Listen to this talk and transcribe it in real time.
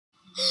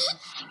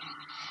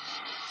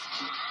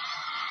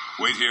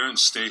Wait here and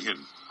stay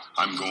hidden.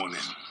 I'm going in.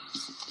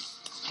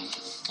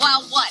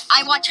 Well, what?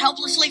 I watch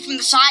helplessly from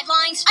the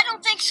sidelines? I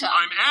don't think so.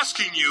 I'm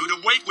asking you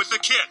to wait with the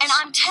kids. And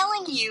I'm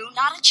telling you,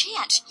 not a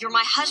chance. You're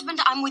my husband,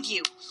 I'm with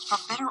you. For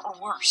better or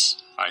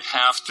worse. I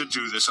have to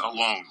do this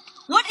alone.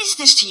 What is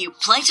this to you,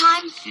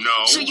 playtime?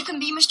 No. So you can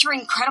be Mr.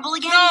 Incredible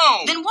again?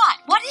 No. Then what?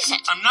 What is it?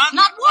 I'm not...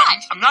 Not what?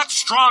 I'm not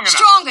strong enough.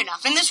 Strong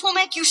enough, and this will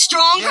make you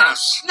stronger?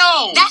 Yes.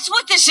 No. That's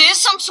what this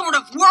is? Some sort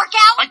of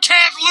workout? I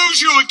can't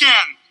lose you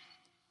again.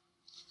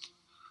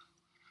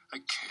 I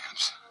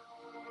can't.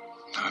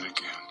 Not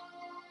again.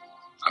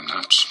 I'm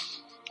not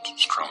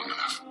strong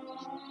enough.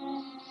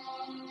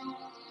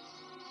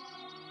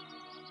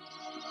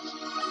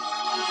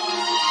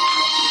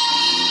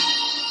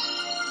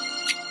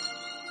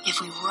 If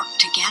we work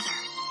together,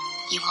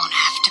 you won't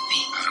have to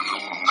be. I don't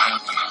know what will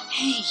happen.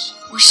 Hey,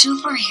 we're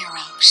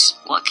superheroes.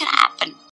 What could happen?